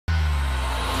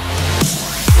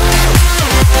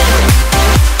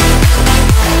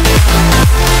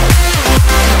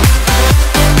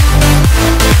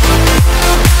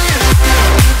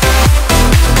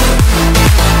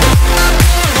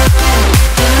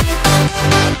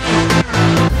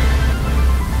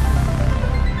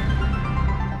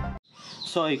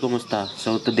Oy, kumusta?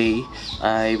 So today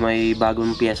ay may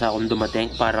bagong piyesa akong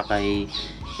dumating para kay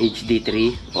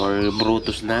HD3 or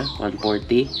Brutus na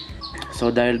 140.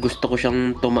 So dahil gusto ko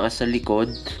siyang tumaas sa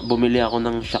likod, bumili ako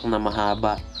ng shock na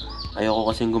mahaba.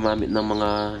 Ayoko kasing gumamit ng mga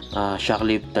shock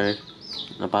lifter.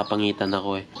 Napapangitan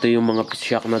ako eh. Ito yung mga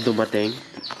shock na dumating.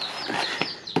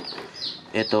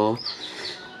 Ito,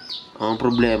 ang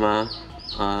problema,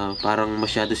 parang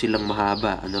masyado silang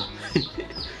mahaba, ano.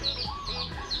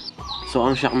 So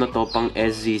ang shock na to pang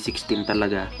qzsd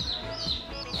talaga.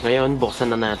 Ngayon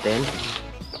buksan na natin.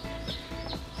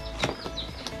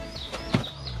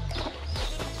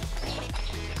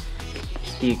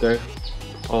 Sticker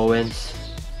Owens.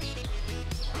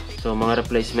 So mga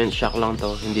replacement shock lang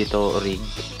to, hindi to rig.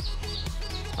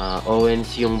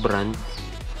 Owens yung brand.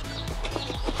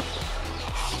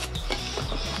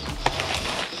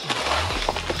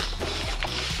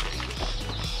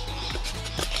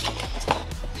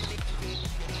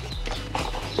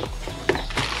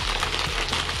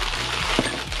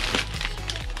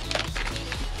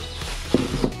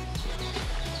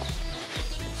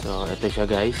 So, ito siya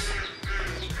guys.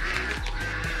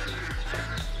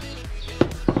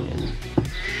 Ayan.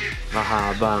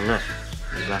 Mahaba nga.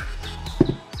 Diba?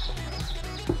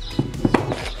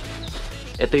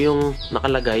 Ito yung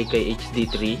nakalagay kay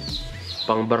HD3.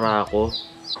 Pang barako.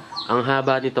 Ang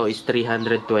haba nito is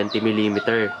 320mm.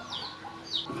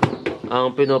 Ang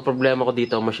pinoproblema ko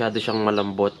dito, masyado siyang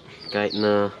malambot. Kahit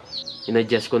na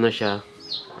in-adjust ko na siya,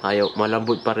 ayaw,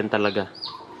 malambot pa rin talaga.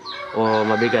 O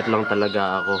mabigat lang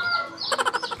talaga ako.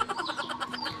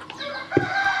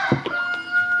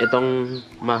 Itong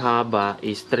mahaba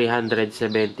is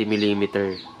 370mm.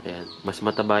 Ayan, mas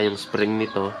mataba yung spring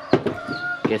nito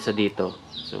kesa dito.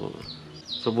 So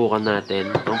subukan natin.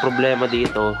 Ang problema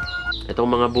dito, itong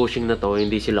mga bushing na to,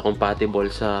 hindi sila compatible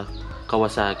sa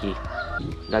Kawasaki.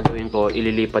 Gagawin ko,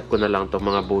 ililipat ko na lang itong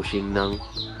mga bushing ng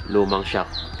lumang shock.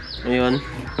 Ngayon,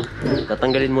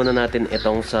 tatanggalin muna natin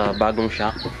itong sa bagong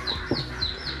shock.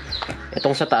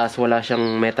 Itong sa taas, wala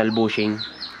siyang metal bushing.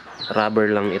 Rubber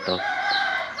lang ito.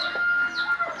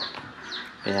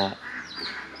 Kaya,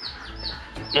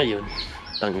 ayun,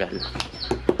 tanggal.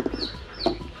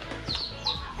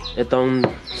 Itong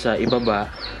sa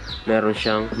ibaba, meron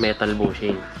siyang metal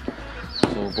bushing.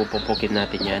 So, pupupukin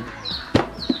natin yan.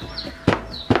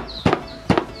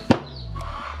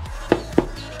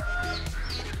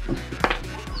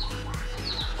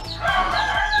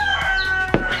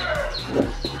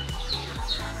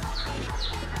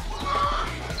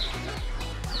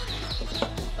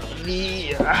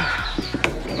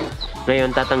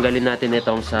 Ngayon, tatanggalin natin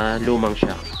itong sa lumang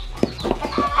shock.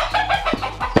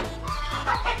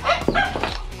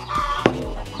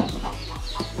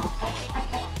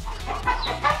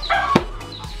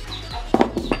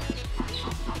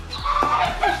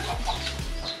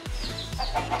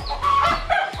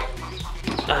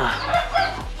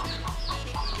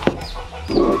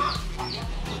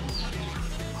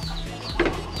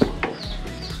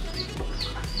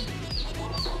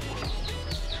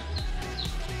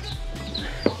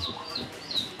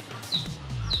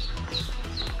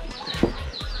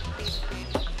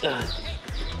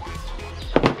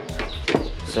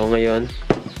 So ngayon,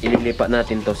 ililipat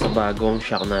natin to sa bagong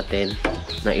shock natin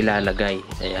na ilalagay.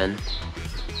 Ayan.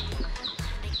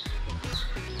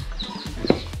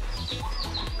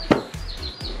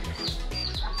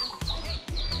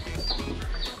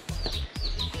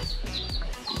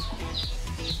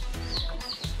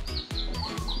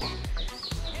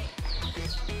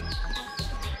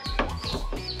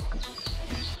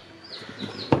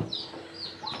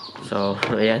 So,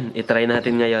 ayan, itry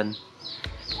natin ngayon.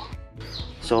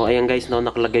 So, ayan guys, no,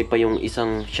 nakalagay pa yung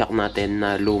isang shock natin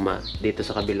na luma dito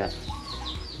sa kabila.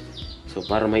 So,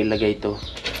 para mailagay ito,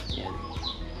 ayan.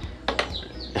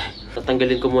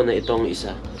 Tatanggalin ko muna itong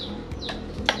isa.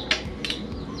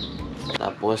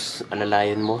 Tapos,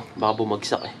 alalayan mo, baka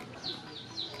bumagsak eh.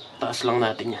 Taas lang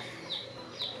natin yan.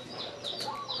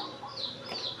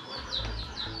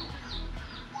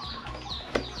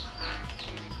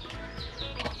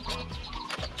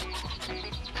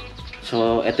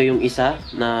 So, ito yung isa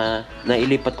na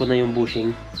nailipat ko na yung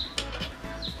bushing.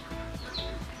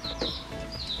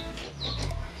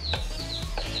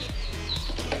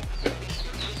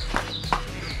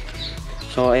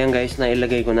 So, ayan guys,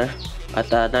 nailagay ko na. At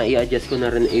nai-adjust ko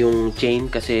na rin yung chain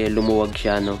kasi lumuwag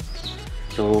siya, no.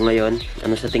 So, ngayon,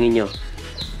 ano sa tingin nyo?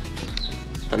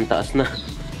 Tantaas na.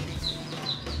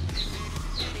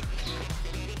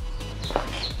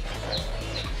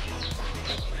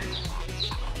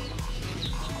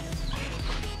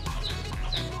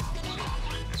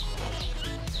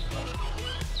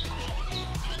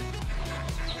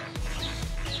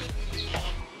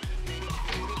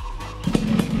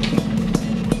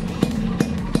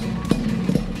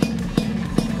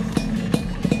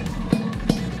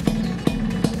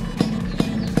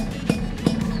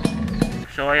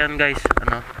 So ayun guys,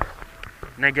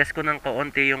 na-adjust ko ng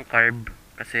kaunti yung carb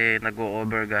kasi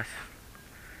nag-o-overgas.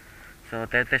 So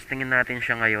testingin natin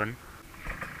siya ngayon.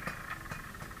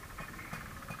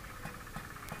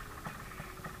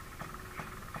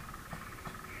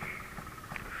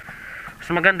 Mas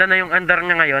maganda na yung andar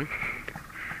niya ngayon.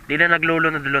 Di na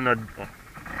naglulunod-lunod po.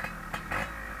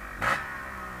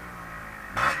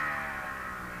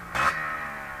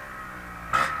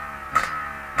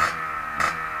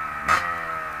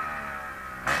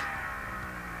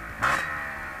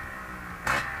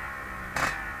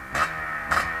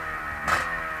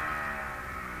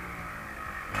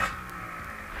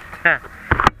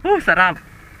 Sarap.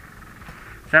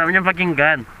 Sarap niyang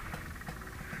pakinggan.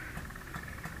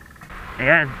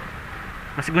 Ayan.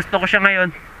 Mas gusto ko siya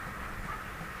ngayon.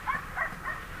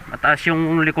 Mataas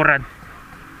yung likuran.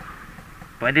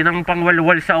 Pwede nang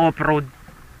pangwalwal sa off-road.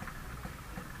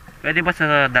 Pwede pa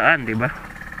sa daan, di ba?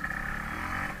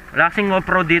 Wala kasing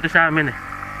off-road dito sa amin eh.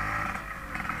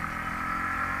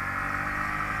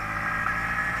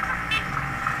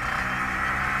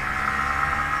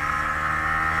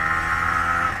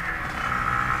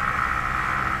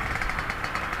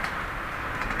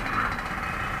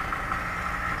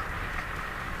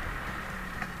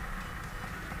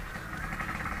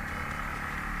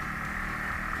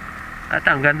 At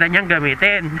ang ganda niyang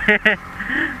gamitin.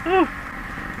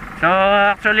 So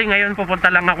actually ngayon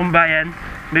pupunta lang akong bayan.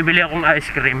 Bibili akong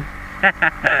ice cream.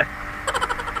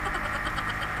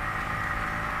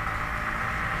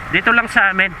 Dito lang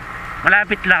sa amin.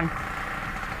 Malapit lang.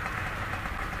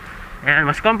 Ayan,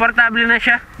 mas komportable na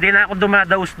siya. Di na ako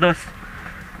dumadaus-dos.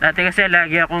 Dati kasi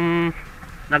lagi akong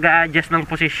nag-a-adjust ng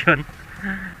posisyon.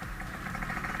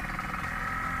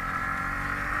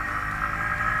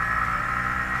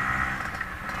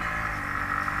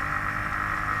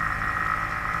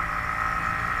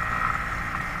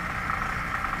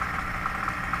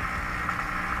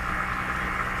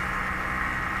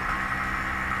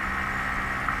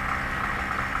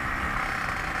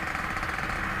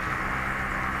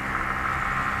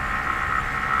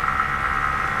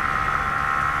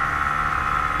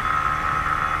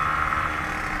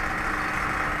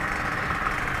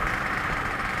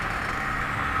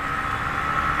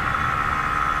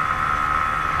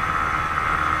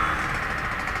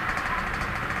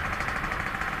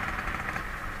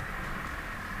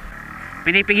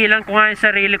 Pinipigilan ko nga yung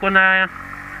sarili ko na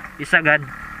isagad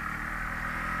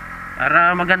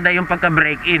para maganda yung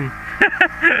pagka-break in.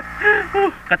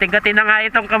 Kating-kati na nga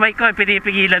itong kamay ko,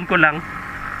 pinipigilan ko lang.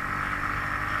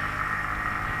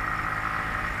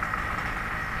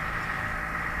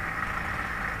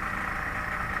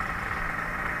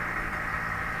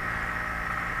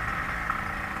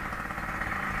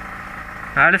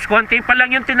 Halos konti pa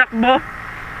lang yung tinakbo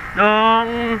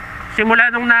nung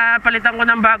simula nung napalitan ko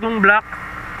ng bagong block.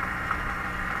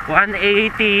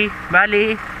 180,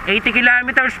 bali 80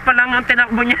 kilometers pa lang ang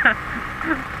tinakbo niya.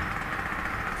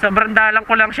 Sobrang dalang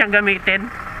ko lang siyang gamitin.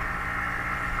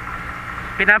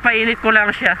 Pinapainit ko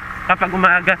lang siya kapag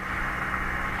umaga.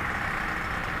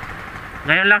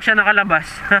 Ngayon lang siya nakalabas.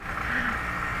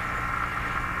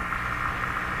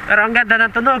 Pero ang ganda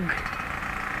ng tunog.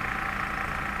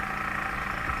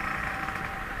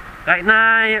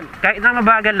 Kahit na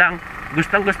mabagal lang,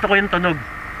 gustong gusto ko yung tunog.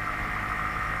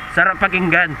 Sarap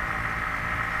pakinggan.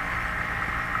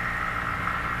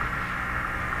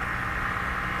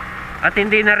 At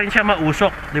hindi na rin siya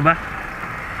mausok, di ba?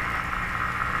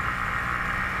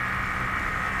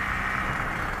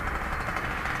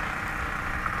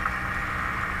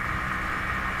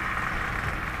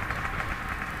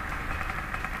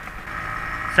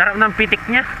 Sarap ng pitik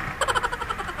niya.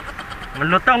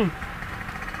 Malutong.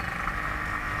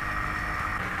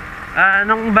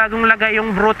 Nung bagong lagay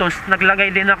yung Brutus,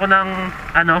 naglagay din ako ng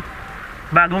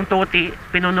bagong tuti.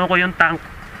 Pinuno ko yung tank.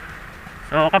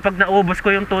 So kapag naubos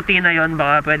ko yung tuti na yon,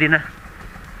 baka pwede na.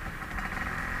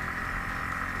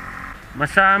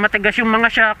 Mas matigas yung mga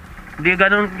shock. Hindi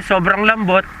ganun sobrang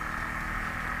lambot.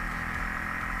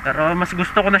 Pero mas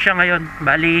gusto ko na siya ngayon.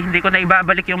 Bali hindi ko na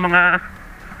ibabalik yung mga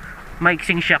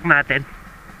maiksing shock natin.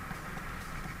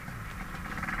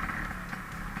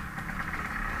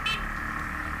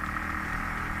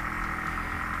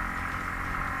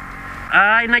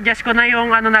 In-adjust ko na yung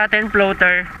natin,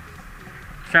 floater.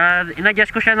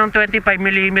 In-adjust ko siya ng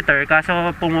 25mm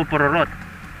kaso pumupururot.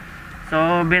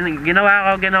 So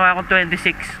ginawa ko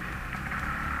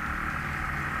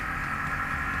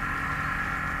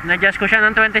 26. In-adjust ko siya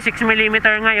ng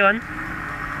 26mm ngayon.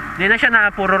 Hindi na siya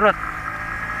napururot.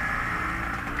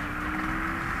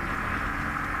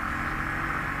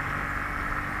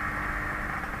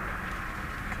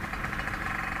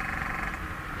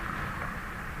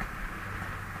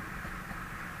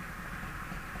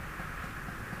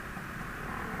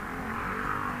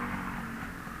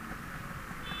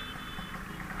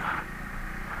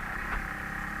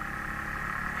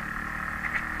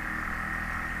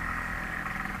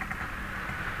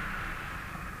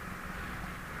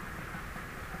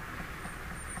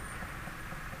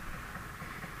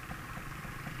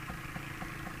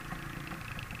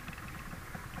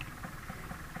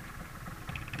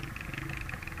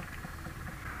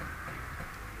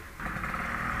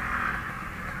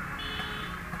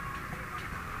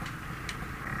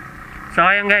 So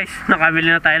ayan guys,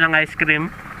 nakabili na tayo ng ice cream.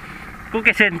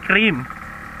 Cookies and cream.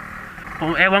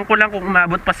 Kung ewan ko lang kung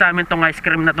umabot pa sa amin tong ice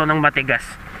cream na to ng matigas.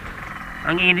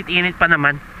 Ang init-init pa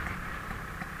naman.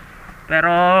 Pero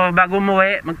bago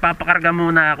umuwi, magpapakarga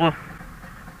muna ako.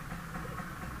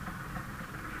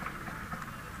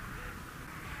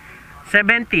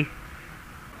 $70.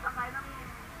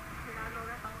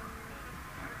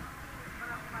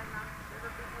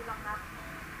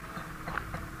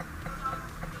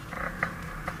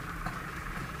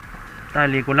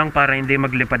 Tali ko lang para hindi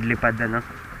maglipad-lipad, ano.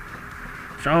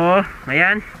 So,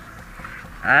 ayan.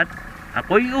 At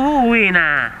ako'y uuwi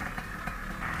na.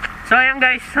 So ayan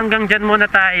guys, hanggang dyan muna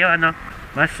tayo, ano.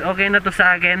 Mas okay na to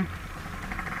sa akin.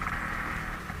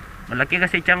 Malaki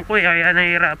kasi tiyan ko, kaya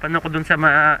nahihirapan ako dun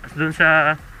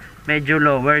sa medyo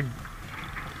lowered.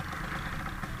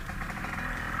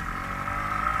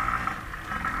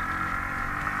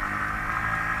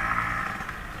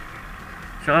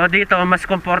 So dito mas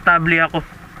komportable ako.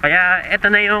 Kaya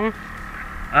ito na yung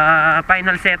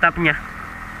final setup niya.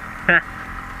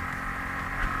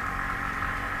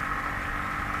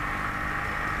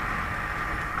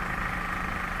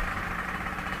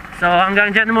 So hanggang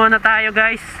dyan muna tayo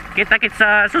guys. Kita-kits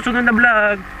sa susunod na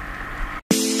vlog.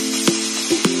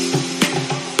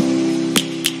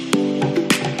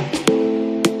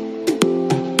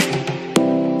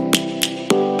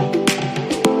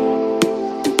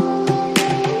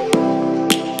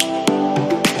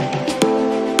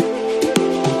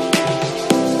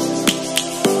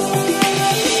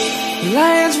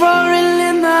 Lions roaring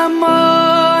in the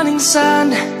morning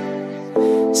sun,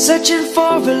 searching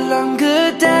for a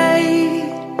longer day.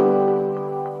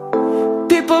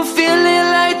 People feeling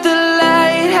like the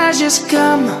light has just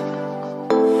come.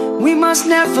 We must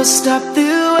never stop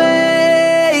the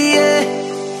way, yeah.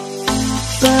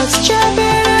 Birds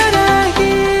chirping and I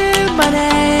hear my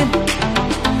name,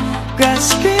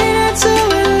 grasping into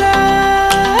a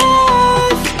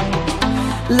life.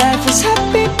 Life is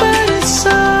happy but it's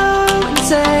so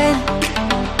insane.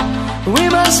 We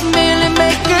must merely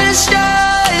make a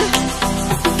start.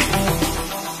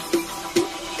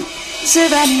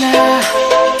 Savannah.